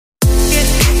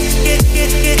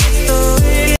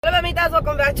guys,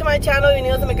 welcome back to my channel.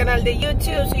 Bienvenidos a mi canal de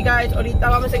YouTube. So you guys, ahorita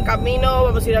vamos en camino.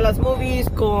 Vamos a ir a las movies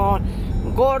con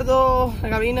Gordo,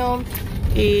 Gabino,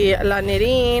 y la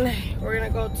Nerin. We're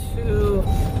gonna go to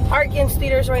Harkins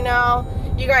theaters right now.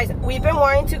 You guys, we've been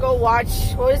wanting to go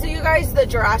watch, what is it, you guys? The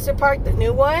Jurassic Park, the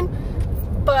new one.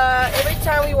 But every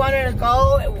time we wanted to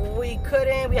go, we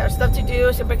couldn't. We had stuff to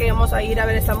do. Siempre queríamos ir a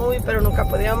ver esa movie, pero nunca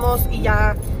podíamos. Y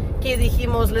ya que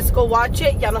dijimos, let's go watch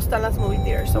it, ya no están las movie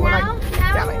theaters. So we're like,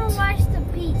 damn it. Now we're gonna watch The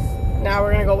Beast. Now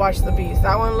we're gonna go watch The Beast.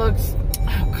 That one looks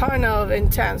kind of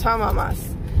intense, huh,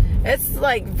 mamas? It's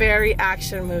like very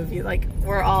action movie. Like,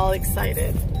 we're all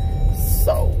excited.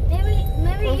 So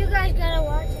Maybe you guys gotta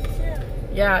watch it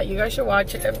too. yeah, you guys should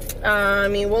watch it. I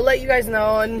mean, we'll let you guys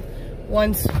know, and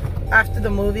once after the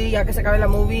movie, ya que se acabe la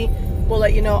movie, we'll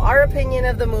let you know our opinion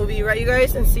of the movie, right, you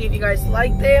guys, and see if you guys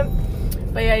liked it.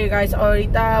 But yeah, you guys,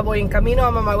 ahorita voy en camino.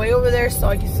 I'm on my way over there, so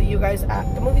I can see you guys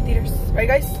at the movie theaters. Right,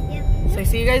 guys? Yep. So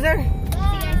see you guys there. See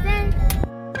you guys then.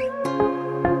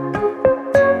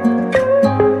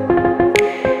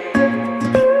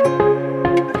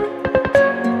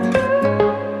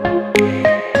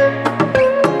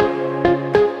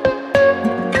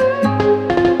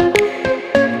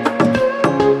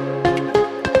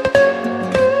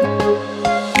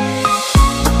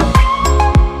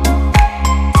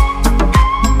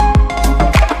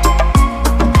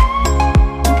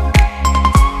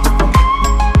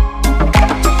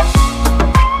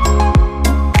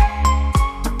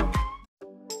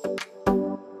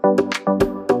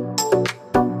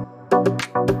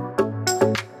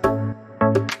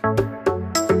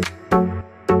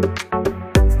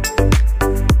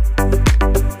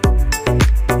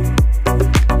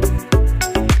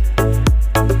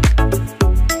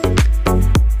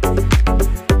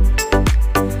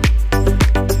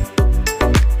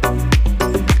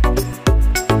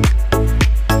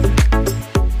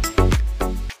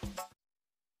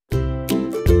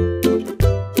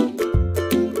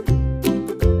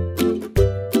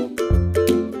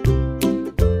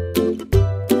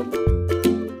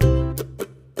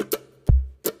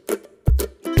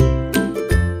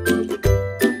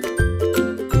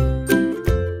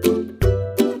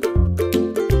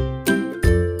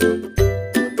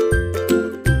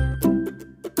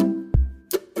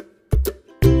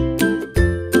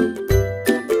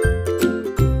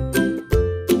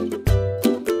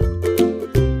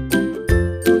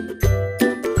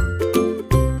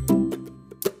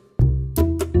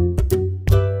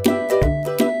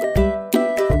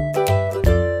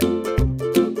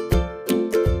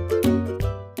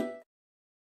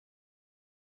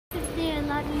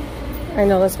 I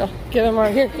know, let's go. Give them our,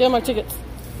 here, give them our tickets.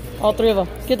 All three of them.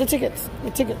 Get the tickets.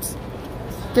 Get tickets.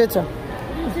 Give it to them.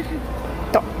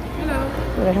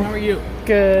 Hello. How are you?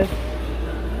 Good.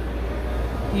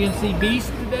 You gonna see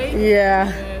Beast today? Yeah.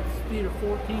 It's theater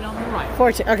 14 on the right.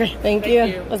 14. Okay, thank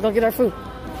you. Let's go get our food.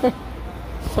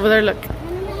 Over there, look.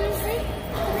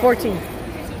 14.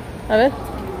 A ver.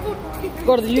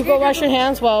 Gordo, you go wash your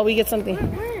hands while we get something.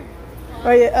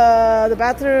 Right, the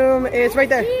bathroom is right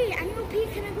there.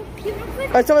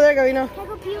 Oh, it's over there, Gabino. Can I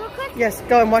go pee real quick? Yes,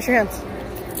 go and wash your hands.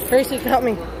 Hurry so you can help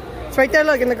me. It's right there,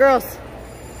 look, in the girls.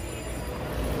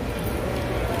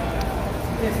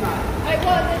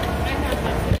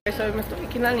 So me estoy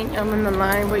aquí en la línea, I'm in the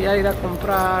line, voy a ir a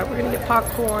comprar. We're gonna get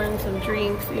popcorn, some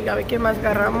drinks, y a ver qué más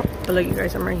agarramos. But look, you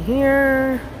guys, I'm right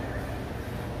here.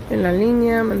 In la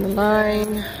línea, I'm in the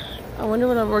line. I wonder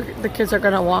what the kids are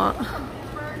gonna want.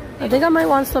 I think I might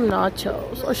want some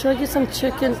nachos. Or should I get some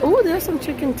chicken? Oh, there's some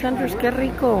chicken tenders. Qué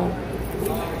rico.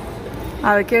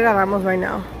 A ver qué agarramos right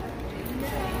now.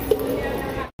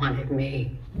 Wanted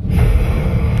me.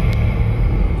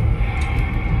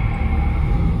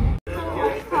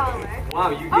 Wow,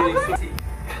 you're getting sexy.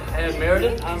 And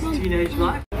Meredith, how's the teenage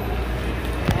life?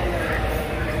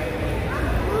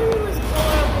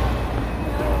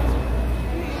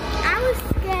 I was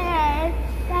scared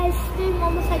that I screamed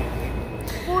almost like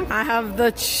 4 I have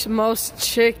the most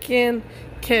chicken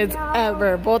kids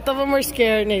ever. Both of them were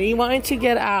scared and he wanted to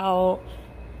get out.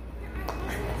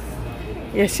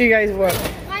 Yes, you guys were.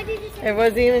 Why did you say It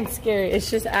wasn't even scary. It's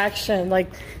just action. Like,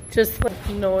 just like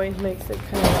noise makes it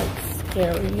kind of like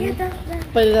scary.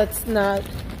 But that's not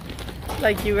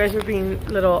like you guys were being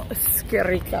little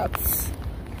scary cats.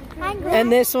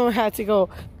 And this one had to go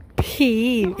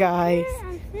pee, you guys.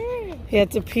 He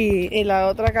had to pee. Y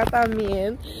la otra acá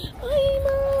también. Ay,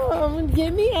 Mom,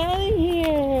 get me out of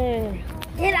here.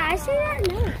 Did I say that?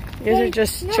 No. These are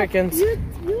just chickens. You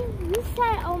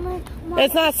said, oh my.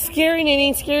 It's not scary,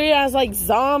 anything scary as like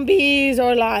zombies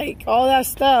or like all that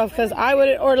stuff. Cause I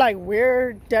would, or like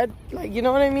we're dead, like, you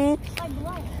know what I mean? Like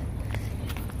what?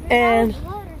 and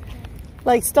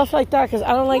like stuff like that. Cause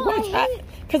I don't like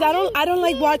I don't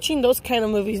like watching those kind of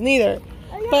movies neither.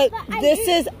 But this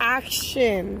is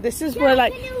action. This is where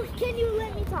like. Can you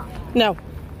let me talk? No.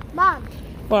 Mom.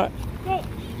 What? Okay.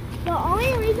 The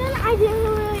only reason I didn't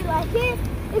really like it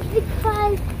is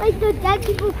because like the dead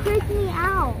people freak me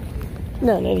out.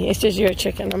 No, Nitty, it's just you're a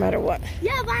chicken no matter what.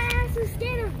 Yeah, but I'm so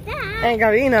scared of that. And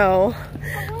Gavino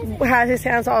had his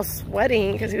hands all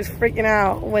sweating because he was freaking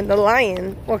out when the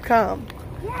lion will come.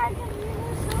 Yeah,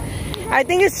 I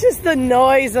think it's just the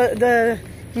noise, the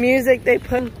music they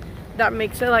put that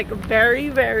makes it like very,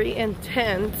 very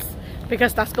intense.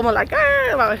 Because that's como like,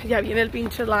 ah, ya viene el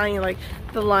pinche lion, like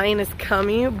the lion is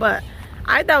coming. But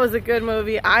I thought it was a good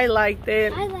movie. I liked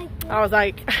it. I was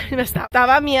like, me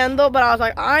estaba miando, but I was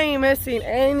like, I ain't missing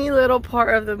any little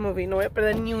part of the movie. No voy a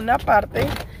perder ni una parte.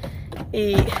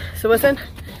 So listen,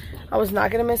 I was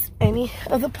not gonna miss any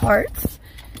of the parts.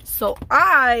 So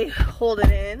I hold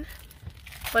it in,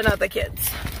 but not the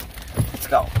kids. Let's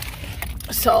go.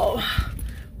 So,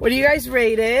 what do you guys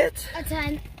rate it? a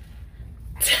 10.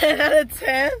 10 out of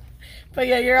 10? But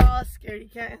yeah, you're all scared. You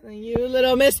can't. And you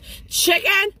little miss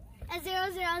chicken. A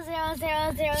 0, 0, 0,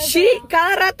 0, 0. She,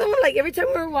 cada rato, like every time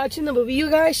we were watching the movie, you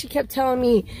guys, she kept telling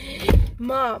me,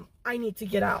 Mom, I need to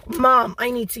get out. Mom,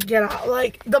 I need to get out.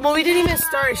 Like, the movie didn't even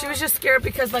start. She was just scared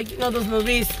because, like, you know, those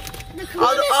movies,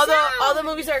 all the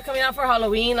movies that are coming out for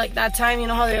Halloween, like that time, you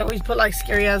know how they always put, like,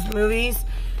 scary-ass movies?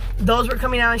 Those were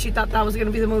coming out and she thought that was going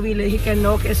to be the movie. Le dije que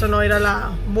no, que eso no era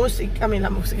la música. I mean, la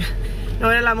música. No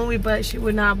era la movie, but she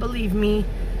would not believe me.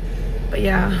 But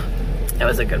yeah. It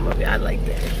was a good movie. I liked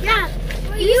it. Yeah.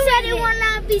 You said it would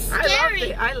not be scary. I loved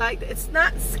it. I liked it. It's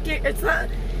not scary. It's not.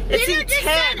 It's intense. Just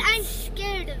said I'm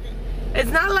scared of it.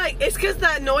 It's not like, it's because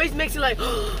that noise makes you like,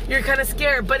 oh, you're kind of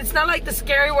scared. But it's not like the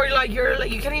scary where you're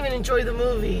like, you can't even enjoy the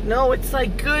movie. No, it's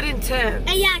like good intense.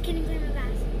 And yeah, can you play my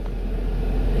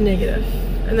bass? Negative.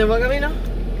 And then what, Gavino?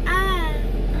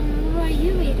 What are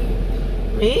you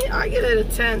rating? Me? I give it a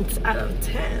 10 out of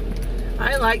 10.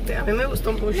 I liked it. I mean, it was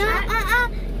so much.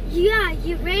 Yeah,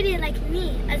 you rated it like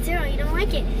me, a 0. You don't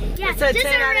like it. Yeah, it's a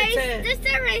 10 out of 10. Just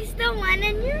erase the 1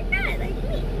 and you're good, like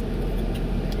me.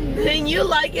 Then you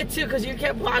like it too, because you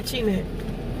kept watching it.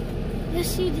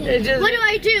 Yes, you did. What do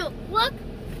I do? Look.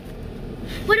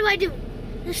 What do I do?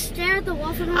 Just stare at the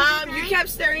wall for you kept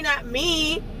staring at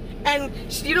me. And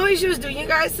you know what she was doing, you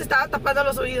guys? Se estaba tapando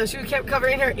los oídos. She kept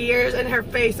covering her ears and her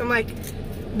face. I'm like,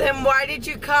 then why did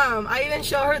you come? I even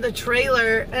showed her the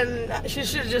trailer, and she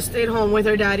should have just stayed home with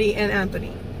her daddy and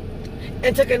Anthony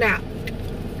and took a nap.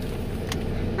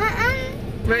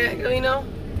 Right, you know?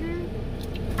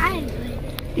 I enjoyed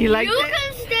it. You liked it? You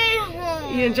can stay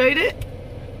home. You enjoyed it?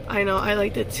 I know, I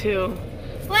liked it too.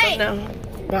 Wait. No.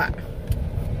 What?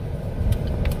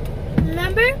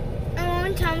 Remember a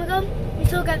long time ago, we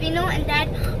told Gavino and Dad,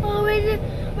 oh,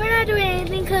 we're not doing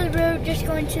anything because we're just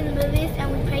going to the movies,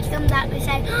 and we pranked them that we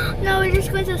said, oh, no, we're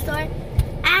just going to the store.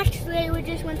 Actually, we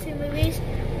just went to the movies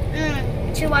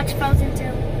to watch Frozen 2.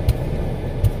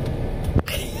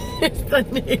 It's the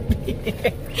name.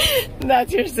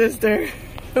 That's your sister.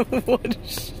 What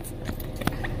is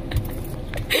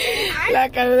La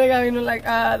cara de Gavino, like,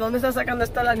 ¿dónde está sacando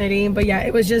esta la Nerin? But yeah,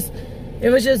 it was just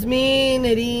me,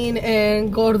 Nerin,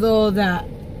 and Gordo that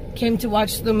came to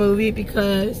watch the movie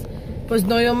because pues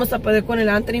no íbamos a poder con el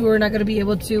Anthony. We were not going to be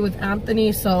able to with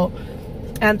Anthony, so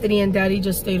Anthony and Daddy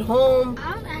just stayed home.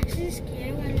 I was actually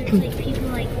scared when there's like people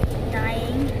like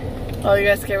dying. Oh, you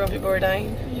guys scared when people were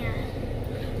dying? Yeah.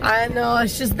 I know,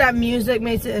 it's just that music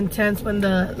makes it intense when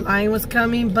the lion was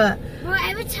coming, but Bro,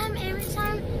 every time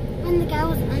when the guy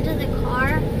was under the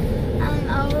car,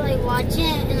 I would like watch it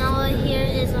and all I hear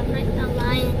is like the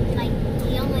lion like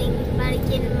yelling about to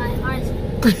get in my heart.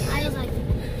 I was like,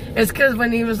 it's because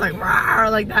when he was like, rawr,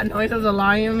 like that noise of the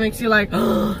lion makes you like,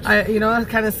 you know, it's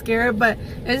kind of scared, but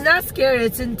it's not scary,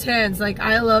 it's intense. Like,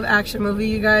 I love action movie,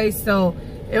 you guys, so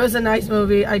it was a nice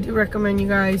movie. I do recommend you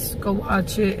guys go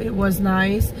watch it. It was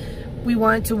nice. We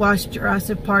wanted to watch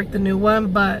Jurassic Park, the new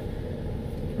one, but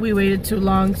we waited too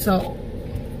long, so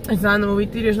it's not in the movie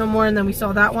theaters no more. And then we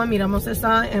saw that one, miramos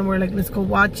esa, and we're like, let's go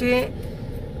watch it.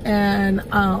 And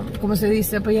como se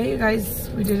dice, but yeah, you guys,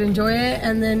 we did enjoy it.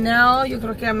 And then now, yo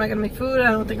creo que I'm not gonna make food.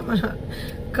 I don't think I'm gonna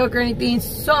cook or anything.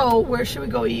 So where should we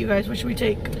go eat, you guys? What should we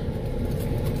take?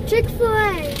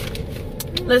 Chick-fil-A.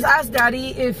 Let's ask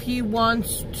Daddy if he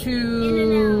wants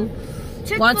to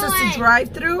wants us to drive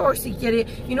through, or si quiere.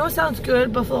 You know what sounds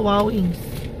good? Buffalo Wild Wings.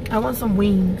 I want some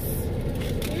wings.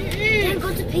 Then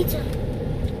go to pizza.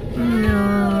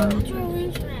 No. That's where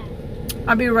wings are at.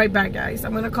 I'll be right back, guys.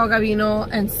 I'm gonna call Gavino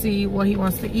and see what he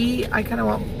wants to eat. I kind of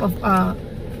want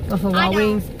Buffalo Wild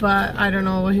Wings, but I don't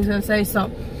know what he's gonna say,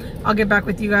 so I'll get back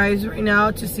with you guys right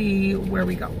now to see where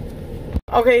we go.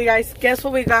 Okay, guys, guess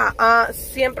what we got?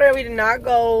 Siempre we did not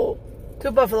go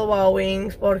to Buffalo Wild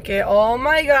Wings porque, oh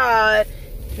my god,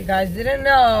 if you guys didn't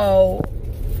know,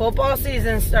 football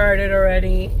season started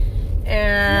already,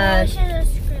 and no, it's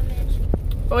just a scrimmage.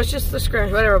 Oh, it's just the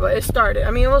scrimmage, whatever, but it started.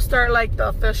 I mean, it will start like the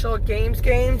official games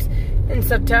in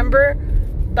September,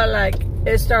 but like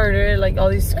it started like all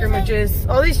these scrimmages,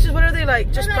 all these, just what are they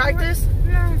like? Just practice?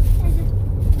 No,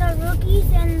 the rookies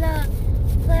and the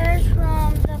players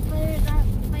from the players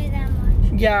don't play that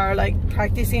much. Yeah, or like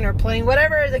practicing or playing,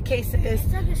 whatever the case is.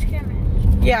 It's like a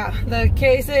scrimmage. Yeah, the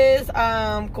case is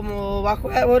como va a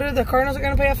jugar, what are the Cardinals are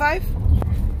gonna play at 5?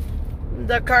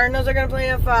 The Cardinals are gonna play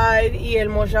at 5 y el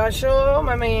muchacho,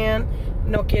 my man,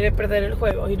 no quiere perder el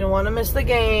juego. He don't want to miss the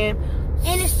game.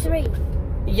 And it's 3.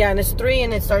 Yeah, and it's 3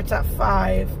 and it starts at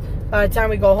 5. By the time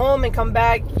we go home and come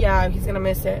back, yeah, he's gonna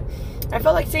miss it. I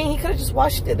felt like saying he could have just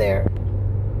watched it there,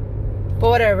 but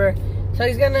whatever. So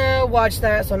he's gonna watch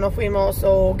that. So no fuimos.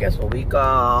 So guess what we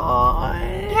got?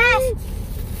 Yes.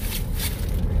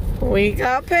 We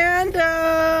got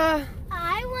Panda.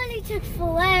 I wanted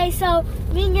Chick-fil-A, so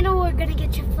me and Gina were gonna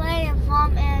get Chick-fil-A, and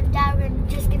Mom and Dad were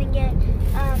just gonna get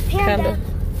Panda.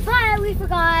 But we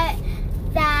forgot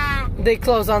that they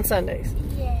close on Sundays.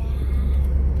 Yeah.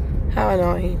 How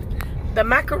annoying. The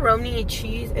macaroni and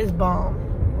cheese is bomb.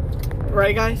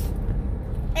 Right, guys?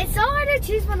 It's so hard to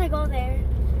choose when I go there.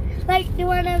 Like the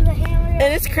one of the hamburger.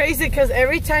 And it's crazy because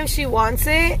every time she wants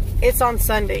it, it's on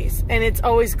Sundays. And it's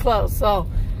always closed, so.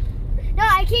 No,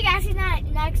 I keep asking that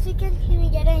next weekend, can we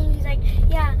get it? And he's like,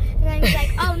 yeah. And then he's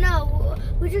like, oh no,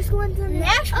 we're just going to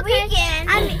next weekend.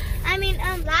 I mean,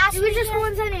 last weekend. We're just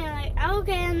going Sunday. I'm like,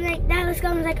 okay. I'm like, Dad, let's go.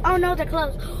 I'm like, oh no, they're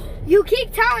closed. You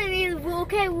keep telling me, well,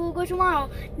 okay, we'll go tomorrow.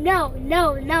 No,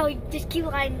 just keep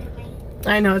lying to me.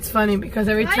 I know, it's funny because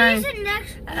every time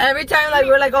like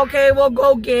we're like, okay, we'll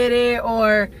go get it,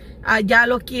 or ya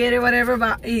lo quiere, whatever,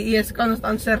 but y es cuando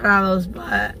están cerrados.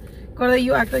 But Gorda,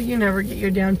 you act like you never get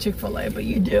your damn Chick-fil-A, but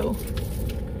you do.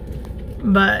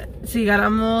 But si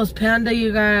ganamos Panda,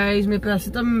 you guys, mi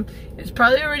pedacito is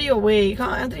probably already awake.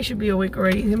 Huh? Anthony should be awake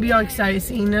already. He's gonna be all excited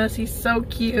seeing us. He's so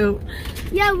cute.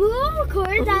 Yeah, we'll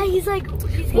record that. He's like,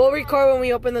 we'll record when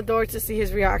we open the door to see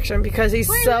his reaction because he's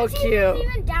so cute.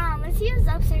 Even down. Let's see who's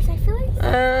upstairs. I feel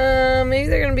like maybe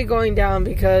they're gonna be going down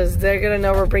because they're gonna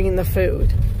know we're bringing the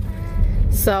food.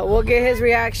 So we'll get his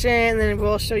reaction, and then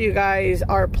we'll show you guys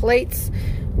our plates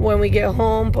when we get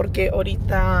home. Porque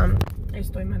ahorita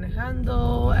estoy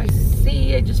manejando. I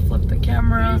see. I just flipped the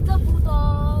camera.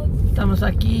 Estamos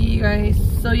aquí, you guys.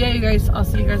 So yeah, you guys. I'll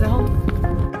see you guys at home.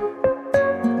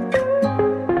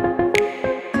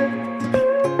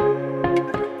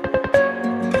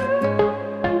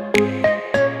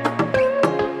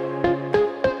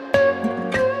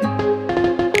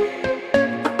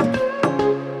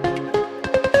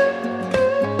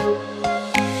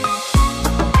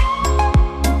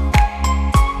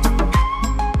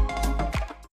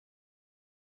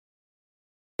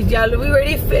 Yeah, we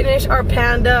already finished our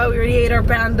Panda. We already ate our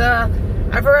Panda.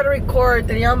 I forgot to record.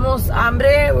 Teníamos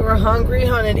hambre. We were hungry,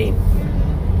 honey.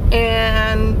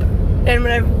 And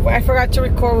when I forgot to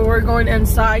record, we were going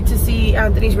inside to see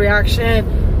Anthony's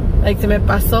reaction. Like, se me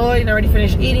pasó and I already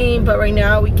finished eating. But right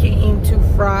now we came to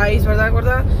Fry's, ¿verdad,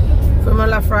 gorda? Fuimos a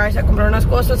la Fry's a comprar unas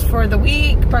cosas for the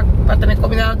week. Para tener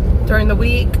comida during the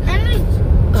week. And we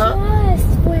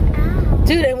just went out.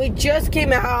 Dude, and we just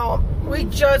came out. We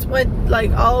just went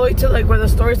like all the way to like where the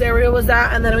stores area was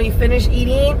at, and then we finished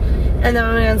eating, and then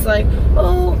my man's like,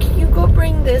 oh, can you go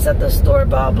bring this at the store,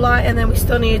 blah blah, and then we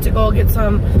still needed to go get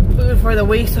some food for the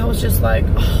week. So I was just like,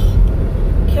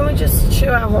 oh, can we just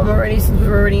chill at home already since we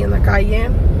were already in the calle?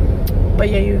 But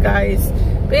yeah, you guys,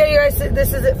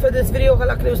 this is it for this video.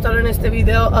 Ojalá que les gustaron este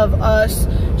video of us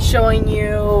showing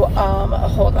you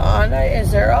hold on,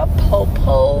 is there a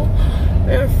popo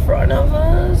in front of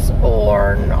us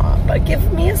or not? But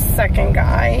give me a second,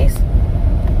 guys.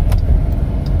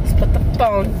 Let's put the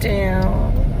phone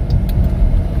down.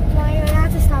 No, you're gonna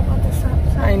have to stop on the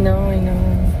stop sign. I know.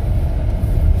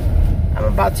 I'm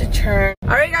about to turn.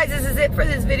 Alright, guys, this is it for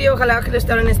this video. Ojalá que les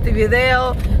gustaron este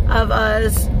video of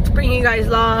us bringing you guys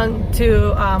along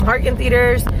to Harkins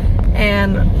theaters,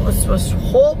 and was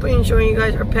hoping showing you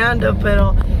guys our Panda,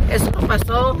 pero eso no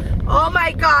pasó. Oh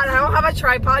my god, I don't have a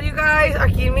tripod, you guys,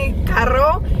 aquí en mi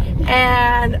carro,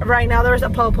 and right now there's a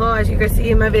popo, as you can see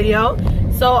in my video,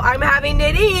 so I'm having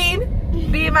Nadine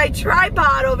be my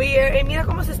tripod over here, and mira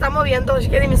cómo se está moviendo. She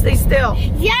can't even stay still.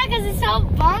 Yeah, because it's so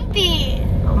bumpy.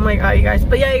 Oh my god, you guys.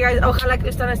 But yeah, you guys, ojalá que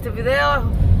les gustaron este video.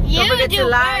 You don't forget do to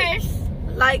like. worse.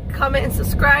 like, comment, and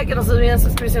subscribe. Que no se olviden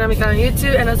suscribirse a mi canal de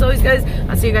YouTube. And as always, guys,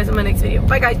 I'll see you guys in my next video.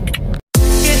 Bye, guys.